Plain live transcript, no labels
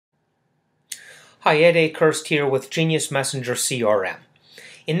Hi, Ed Akehurst here with Genius Messenger CRM.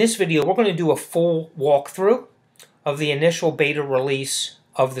 In this video, we're going to do a full walkthrough of the initial beta release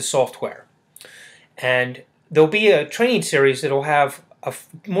of the software. And there'll be a training series that will have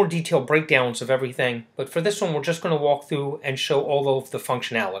more detailed breakdowns of everything. But for this one, we're just going to walk through and show all of the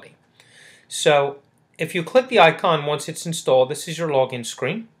functionality. So if you click the icon once it's installed, this is your login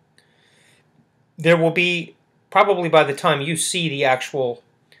screen. There will be, probably by the time you see the actual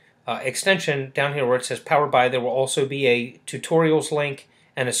extension down here where it says Powered By, there will also be a tutorials link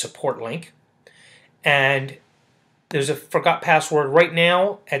and a support link. And there's a forgot password. Right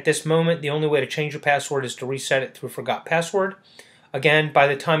now, at this moment, the only way to change your password is to reset it through forgot password. Again, by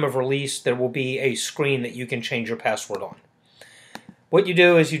the time of release, there will be a screen that you can change your password on. What you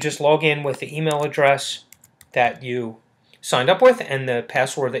do is you just log in with the email address that you signed up with and the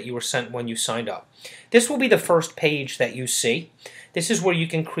password that you were sent when you signed up. This will be the first page that you see. This is where you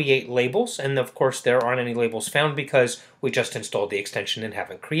can create labels, and of course there aren't any labels found because we just installed the extension and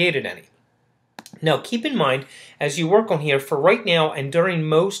haven't created any. Now keep in mind, as you work on here, for right now and during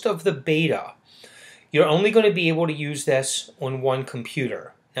most of the beta, you're only going to be able to use this on one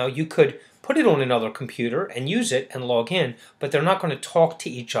computer. Now you could put it on another computer and use it and log in, but they're not going to talk to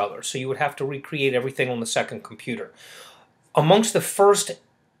each other, so you would have to recreate everything on the second computer. Amongst the first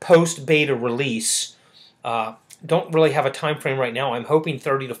post-beta release, don't really have a time frame right now. I'm hoping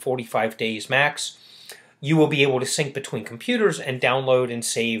 30 to 45 days max. You will be able to sync between computers and download and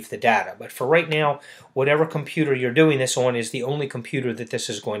save the data. But for right now, whatever computer you're doing this on is the only computer that this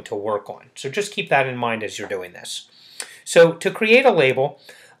is going to work on. So just keep that in mind as you're doing this. So to create a label,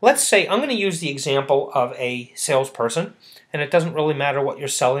 let's say I'm going to use the example of a salesperson. And it doesn't really matter what you're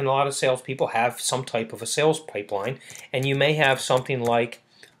selling. A lot of salespeople have some type of a sales pipeline. And you may have something like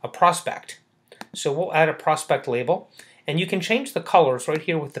a prospect. So we'll add a prospect label, and you can change the colors right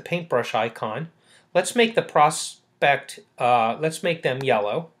here with the paintbrush icon. Let's make the prospect, let's make them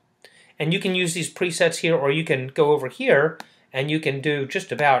yellow. And you can use these presets here, or you can go over here and you can do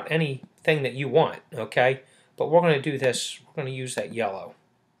just about anything that you want, okay? But we're going to do this, we're going to use that yellow.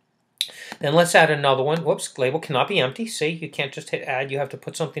 Then let's add another one. Whoops, label cannot be empty. See, you can't just hit add, you have to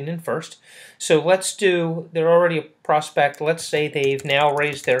put something in first. So let's do, they're already a prospect. Let's say they've now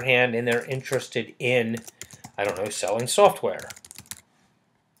raised their hand and they're interested in, I don't know, selling software.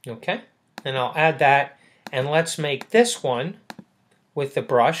 Okay, and I'll add that. And let's make this one with the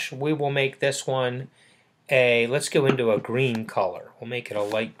brush. We will make this one a, let's go into a green color. We'll make it a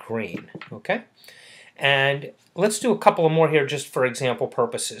light green, okay? And let's do a couple of more here just for example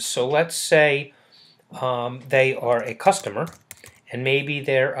purposes. So let's say they are a customer, and maybe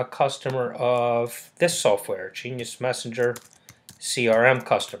they're a customer of this software, Genius Messenger CRM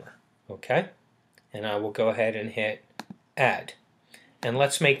customer. Okay? And I will go ahead and hit add. And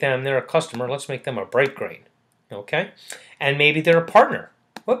let's make them, they're a customer, let's make them a bright green. Okay? And maybe they're a partner.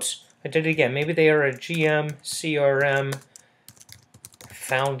 Whoops, I did it again. Maybe they are a GM CRM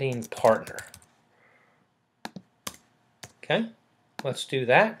founding partner. Okay, let's do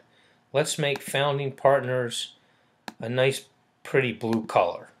that. Let's make founding partners a nice pretty blue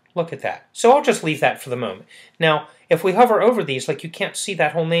color. Look at that. So I'll just leave that for the moment. Now, if we hover over these, like you can't see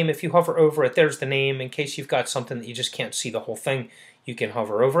that whole name. If you hover over it, there's the name. In case you've got something that you just can't see the whole thing, you can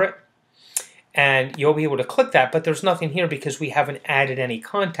hover over it. And you'll be able to click that, but there's nothing here because we haven't added any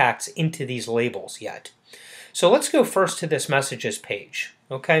contacts into these labels yet. So let's go first to this messages page.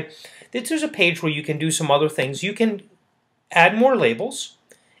 Okay, this is a page where you can do some other things. You can add more labels,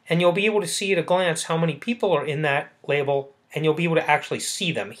 and you'll be able to see at a glance how many people are in that label, and you'll be able to actually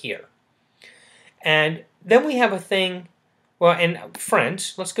see them here. And then we have a thing, well, and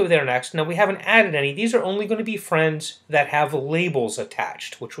friends, let's go there next. Now we haven't added any. These are only going to be friends that have labels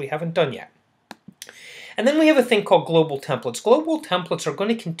attached, which we haven't done yet. And then we have a thing called global templates. Global templates are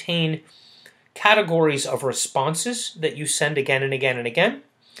going to contain categories of responses that you send again and again and again.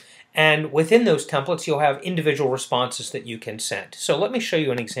 And within those templates, you'll have individual responses that you can send. So let me show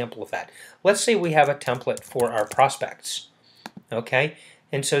you an example of that. Let's say we have a template for our prospects. Okay,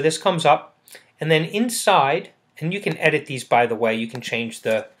 and so this comes up, and then inside, and you can edit these, by the way. You can change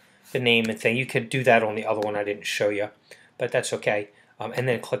the name and thing. You could do that on the other one I didn't show you, but that's okay. And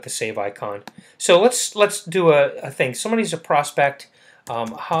then click the save icon. So let's do a thing. Somebody's a prospect.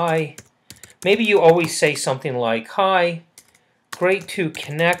 Hi. Maybe you always say something like, hi. Great to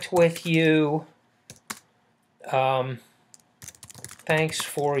connect with you. Thanks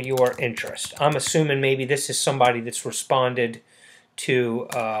for your interest. I'm assuming maybe this is somebody that's responded to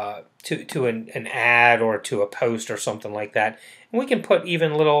an ad or to a post or something like that. And we can put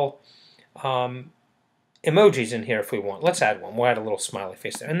even little emojis in here if we want. Let's add one. We'll add a little smiley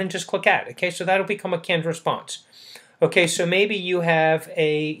face there, and then just click Add. Okay, so that'll become a canned response. Okay, so maybe you have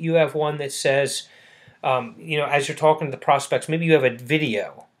one that says, you know, as you're talking to the prospects, maybe you have a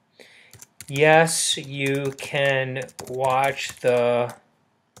video. Yes, you can watch the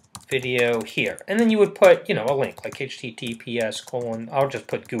video here, and then you would put, you know, a link like https:// I'll just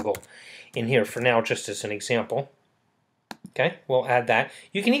put Google in here for now, just as an example. Okay, we'll add that.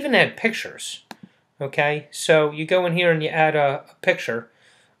 You can even add pictures. Okay, so you go in here and you add a picture.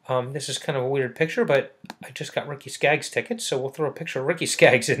 This is kind of a weird picture, but I just got Ricky Skaggs tickets, so we'll throw a picture of Ricky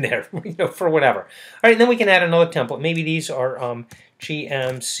Skaggs in there, you know, for whatever. All right, and then we can add another template. Maybe these are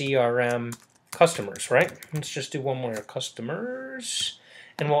GM CRM customers, right? Let's just do one more, customers,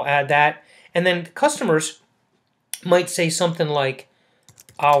 and we'll add that. And then customers might say something like,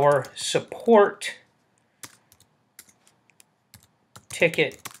 our support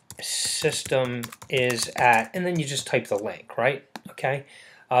ticket system is at, and then you just type the link, right? Okay.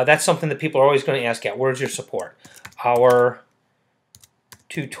 That's something that people are always going to ask at. Where's your support? Our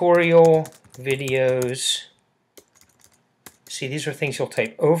tutorial videos. See, these are things you'll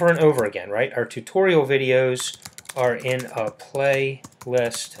type over and over again, right? Our tutorial videos are in a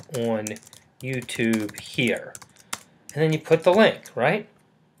playlist on YouTube here. And then you put the link, right?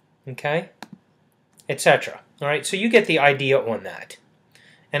 Okay? Etc. All right, so you get the idea on that.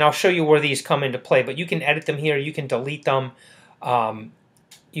 And I'll show you where these come into play, but you can edit them here. You can delete them.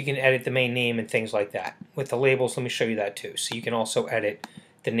 You can edit the main name and things like that. With the labels, let me show you that too. So you can also edit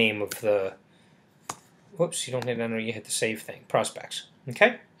the name of the, whoops, you don't hit enter, you hit the save thing, prospects.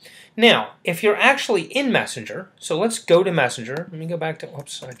 Okay? Now, if you're actually in Messenger, so let's go to Messenger. Let me go back to,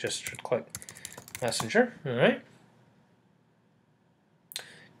 whoops, I just should click Messenger. All right.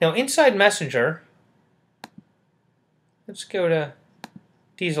 Now, inside Messenger, let's go to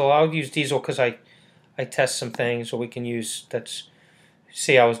Diesel. I'll use Diesel because I test some things, or we can use, that's,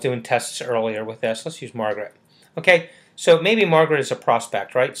 see, I was doing tests earlier with this. Let's use Margaret. Okay, so maybe Margaret is a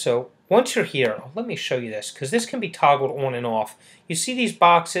prospect, right? So once you're here, let me show you this, because this can be toggled on and off. You see these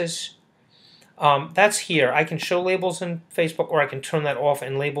boxes? That's here. I can show labels in Facebook, or I can turn that off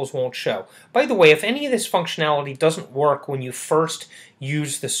and labels won't show. By the way, if any of this functionality doesn't work when you first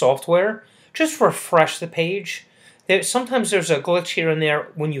use the software, just refresh the page. Sometimes there's a glitch here and there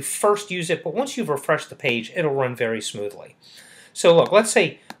when you first use it, but once you've refreshed the page, it'll run very smoothly. So look, let's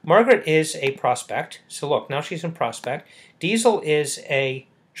say Margaret is a prospect. So look, now she's in prospect. Diesel is a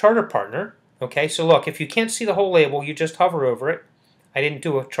charter partner. Okay, so look, if you can't see the whole label, you just hover over it. I didn't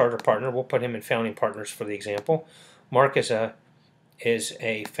do a charter partner. We'll put him in founding partners for the example. Mark is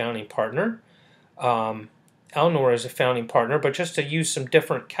a founding partner. Eleanor is a founding partner, but just to use some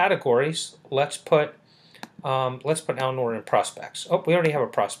different categories, let's put Eleanor in prospects. Oh, we already have a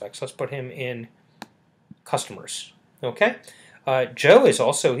prospects. Let's put him in customers. Okay. Joe is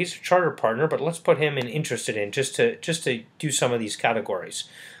also, he's a charter partner, but let's put him in interested in, just to do some of these categories.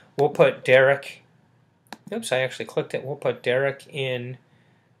 We'll put Derek, oops, I actually clicked it. We'll put Derek in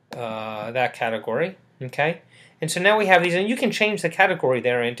that category, okay? And so now we have these, and you can change the category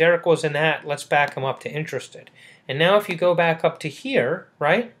there, and Derek was in that. Let's back him up to interested. And now if you go back up to here,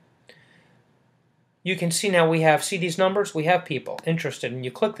 right, you can see now we have, see these numbers? We have people interested, and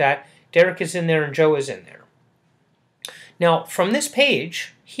you click that. Derek is in there and Joe is in there. Now, from this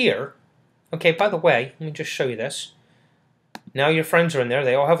page here, okay, by the way, let me just show you this. Now your friends are in there.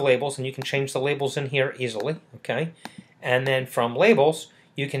 They all have labels, and you can change the labels in here easily, okay? And then from labels,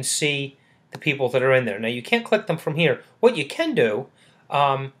 you can see the people that are in there. Now, you can't click them from here. What you can do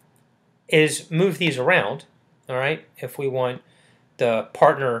is move these around, all right? If we want the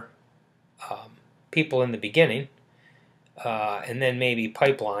partner people in the beginning, and then maybe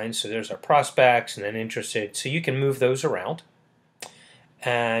pipelines. So there's our prospects and then interested. So you can move those around.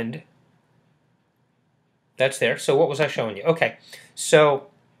 And that's there. So what was I showing you? Okay, so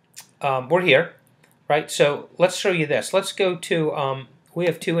we're here, right? So let's show you this. Let's go to, we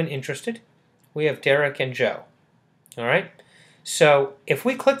have two in interested. We have Derek and Joe, all right? So if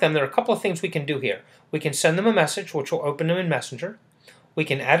we click them, there are a couple of things we can do here. We can send them a message, which will open them in Messenger. We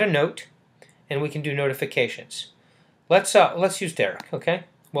can add a note, and we can do notifications. Let's use Derek, okay?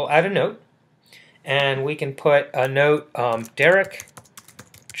 We'll add a note, and we can put a note, Derek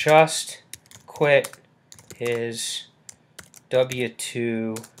just quit his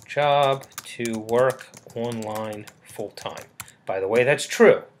W-2 job to work online full-time. By the way, that's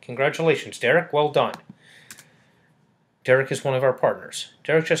true. Congratulations, Derek. Well done. Derek is one of our partners.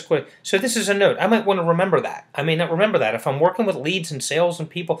 Derek just quit. So this is a note. I might want to remember that. I may not remember that. If I'm working with leads and sales and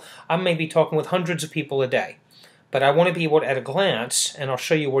people, I may be talking with hundreds of people a day. But I want to be able to, at a glance, and I'll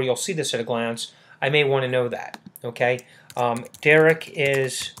show you where you'll see this at a glance, I may want to know that. Okay, Derek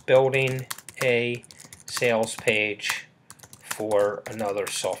is building a sales page for another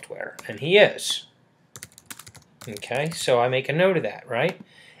software, and he is. Okay, so I make a note of that, right?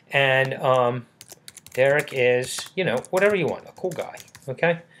 And Derek is, you know, whatever you want, a cool guy.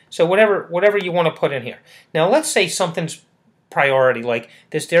 Okay, so whatever you want to put in here. Now let's say something's priority, like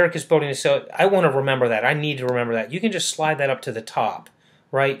this Derek is building a sale. I want to remember that. I need to remember that. You can just slide that up to the top,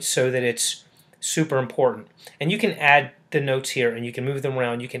 right, so that it's super important. And you can add the notes here, and you can move them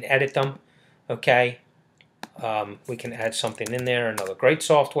around. You can edit them. Okay, we can add something in there, another great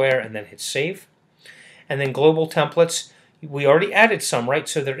software, and then hit save. And then global templates, we already added some, right?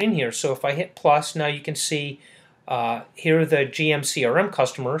 So they're in here. So if I hit plus, now you can see here are the GM CRM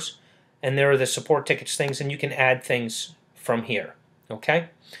customers, and there are the support tickets things, and you can add things from here. Okay,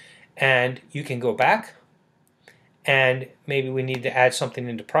 and you can go back, and maybe we need to add something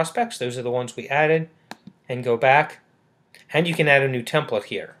into prospects. Those are the ones we added, and go back, and you can add a new template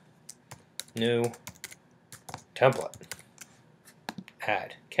here. New template.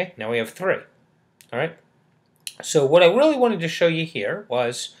 Add. Okay, now we have 3. All right. So what I really wanted to show you here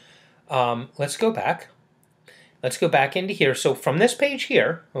was, let's go back. Let's go back into here. So from this page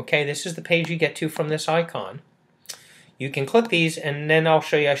here, okay, this is the page you get to from this icon. You can click these, and then I'll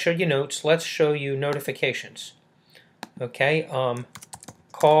show you. I showed you notes. Let's show you notifications. Okay.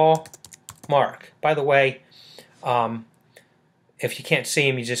 Call Mark. By the way, if you can't see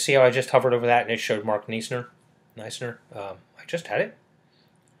him, you just see how I just hovered over that and it showed Mark Neisner. I just had it.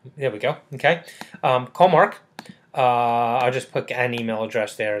 There we go. Okay. Call Mark. I'll just put an email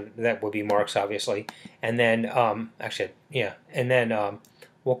address there. That would be Mark's, obviously. And then, actually, yeah. And then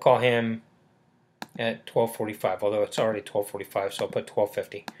we'll call him at 12:45, although it's already 12:45, so I'll put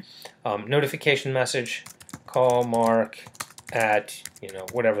 12:50. Notification message. Call Mark at, you know,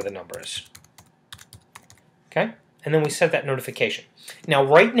 whatever the number is. Okay. And then we set that notification. Now,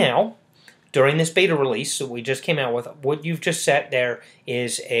 right now, during this beta release that we just came out with, what you've just set there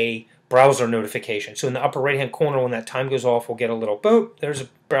is a browser notification. So in the upper right-hand corner, when that time goes off, we'll get a little boop. There's a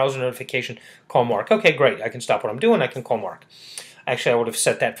browser notification. Call Mark. Okay, great. I can stop what I'm doing. I can call Mark. Actually, I would have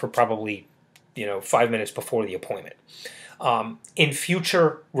set that for probably, you know, 5 minutes before the appointment. In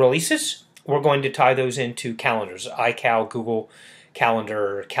future releases, we're going to tie those into calendars. iCal, Google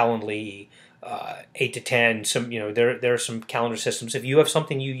Calendar, Calendly, 8 to 10. Some, you know, there are some calendar systems. If you have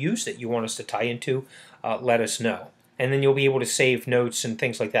something you use that you want us to tie into, let us know. And then you'll be able to save notes and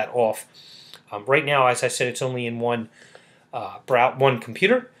things like that off. Right now, as I said, it's only in one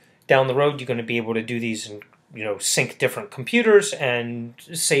computer. Down the road, you're going to be able to do these and, you know, sync different computers and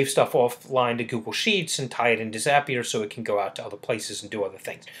save stuff offline to Google Sheets and tie it into Zapier so it can go out to other places and do other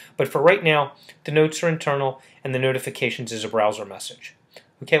things. But for right now, the notes are internal and the notifications is a browser message.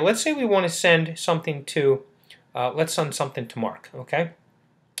 Okay, let's say we want to send something to, let's send something to Mark, okay?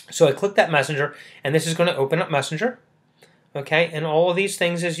 So I click that Messenger, and this is going to open up Messenger, okay? And all of these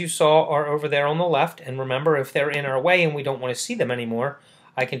things, as you saw, are over there on the left. And remember, if they're in our way and we don't want to see them anymore,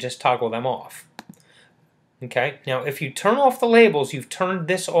 I can just toggle them off. Okay, now if you turn off the labels, you've turned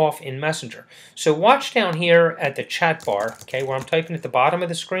this off in Messenger. So watch down here at the chat bar, okay, where I'm typing at the bottom of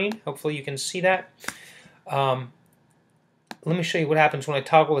the screen. Hopefully you can see that. Let me show you what happens when I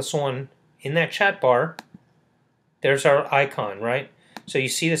toggle this on. In that chat bar, there's our icon, right? So you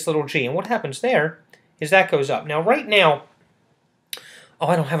see this little G, and what happens there is that goes up. Now, right now, oh,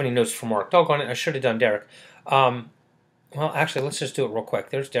 I don't have any notes for Mark. Doggone it, I should have done Derek. Well, actually, let's just do it real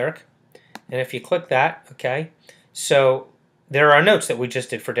quick. There's Derek. And if you click that, okay, so there are notes that we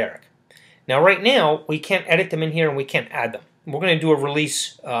just did for Derek. Now, right now, we can't edit them in here and we can't add them. We're going to do a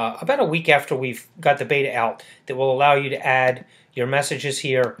release about a week after we've got the beta out that will allow you to add your messages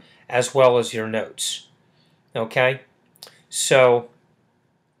here as well as your notes. Okay, so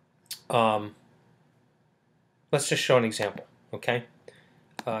let's just show an example. Okay,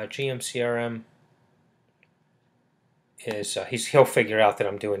 GM CRM is he'll figure out that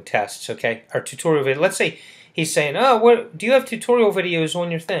I'm doing tests. Okay, our tutorial video. Let's say he's saying, "Oh, what do you have tutorial videos on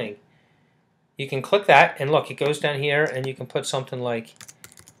your thing?" You can click that, and look, it goes down here, and you can put something like,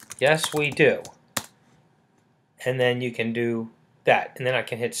 "Yes, we do," and then you can do that, and then I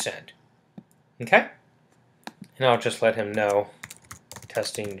can hit send. Okay, and I'll just let him know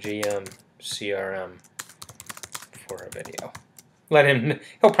testing GM CRM for a video. Let him.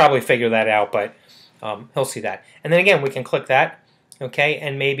 He'll probably figure that out, but he'll see that. And then again, we can click that, okay,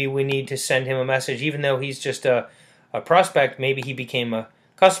 and maybe we need to send him a message, even though he's just a prospect. Maybe he became a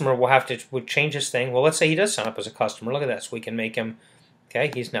customer. We'll have to change this thing. Well, let's say he does sign up as a customer. Look at that. So we can make him,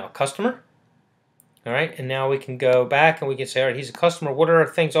 okay, he's now a customer. All right, and now we can go back and we can say, all right, he's a customer. What are our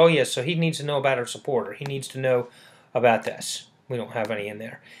things? Oh, yes, so he needs to know about our support, or he needs to know about this. We don't have any in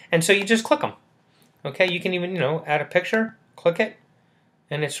there. And so you just click them. Okay, you can even, add a picture, click it,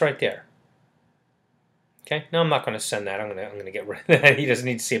 and it's right there. Okay, now I'm not going to send that. I'm going to get rid of that. He doesn't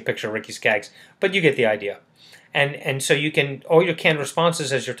need to see a picture of Ricky Skaggs, but you get the idea. And so you can, all your canned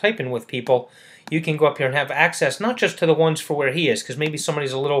responses as you're typing with people, you can go up here and have access not just to the ones for where he is, because maybe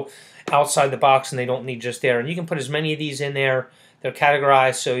somebody's a little outside the box and they don't need just there. And you can put as many of these in there. They're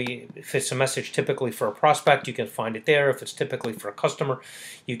categorized, so if it's a message typically for a prospect, you can find it there. If it's typically for a customer,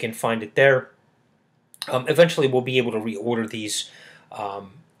 you can find it there. Eventually, we'll be able to reorder these,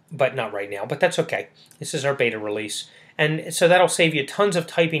 but not right now. But that's okay. This is our beta release. And so that'll save you tons of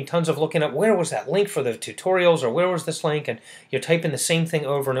typing, tons of looking up where was that link for the tutorials, or where was this link, and you're typing the same thing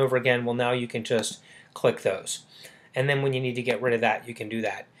over and over again. Well, now you can just click those. And then when you need to get rid of that, you can do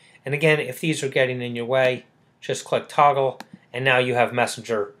that. And again, if these are getting in your way, just click toggle, and now you have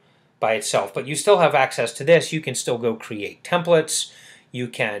Messenger by itself. But you still have access to this. You can still go create templates. You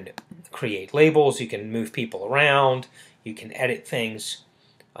can create labels. You can move people around. You can edit things.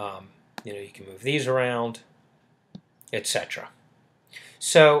 You can move these around, etc.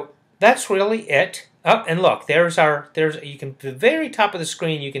 So that's really it. Oh, and look, you can, the very top of the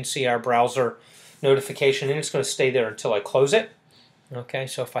screen, you can see our browser notification, and it's going to stay there until I close it. Okay,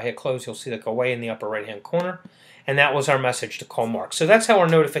 so if I hit close, you'll see that go away in the upper right-hand corner. And that was our message to call Mark. So that's how our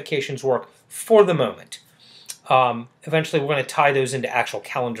notifications work for the moment. Eventually, we're going to tie those into actual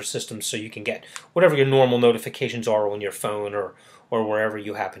calendar systems so you can get whatever your normal notifications are on your phone or wherever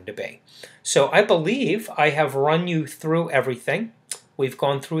you happen to be. So I believe I have run you through everything. We've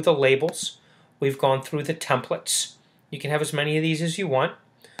gone through the labels. We've gone through the templates. You can have as many of these as you want.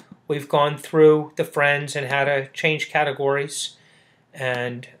 We've gone through the friends and how to change categories.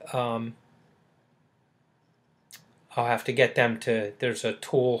 And I'll have to get them to, there's a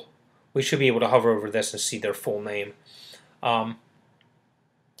tool. We should be able to hover over this and see their full name. For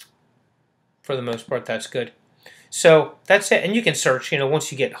the most part, that's good. So that's it. And you can search.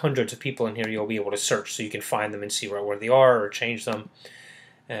 Once you get hundreds of people in here, you'll be able to search so you can find them and see right where they are or change them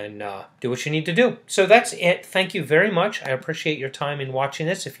and do what you need to do. So that's it. Thank you very much. I appreciate your time in watching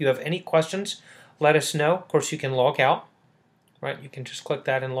this. If you have any questions, let us know. Of course, you can log out. Right? You can just click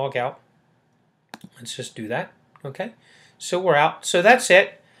that and log out. Let's just do that. Okay? So we're out. So that's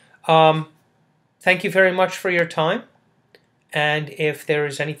it. Thank you very much for your time. And if there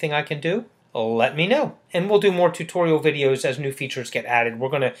is anything I can do, let me know. And we'll do more tutorial videos as new features get added. We're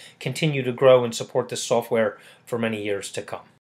going to continue to grow and support this software for many years to come.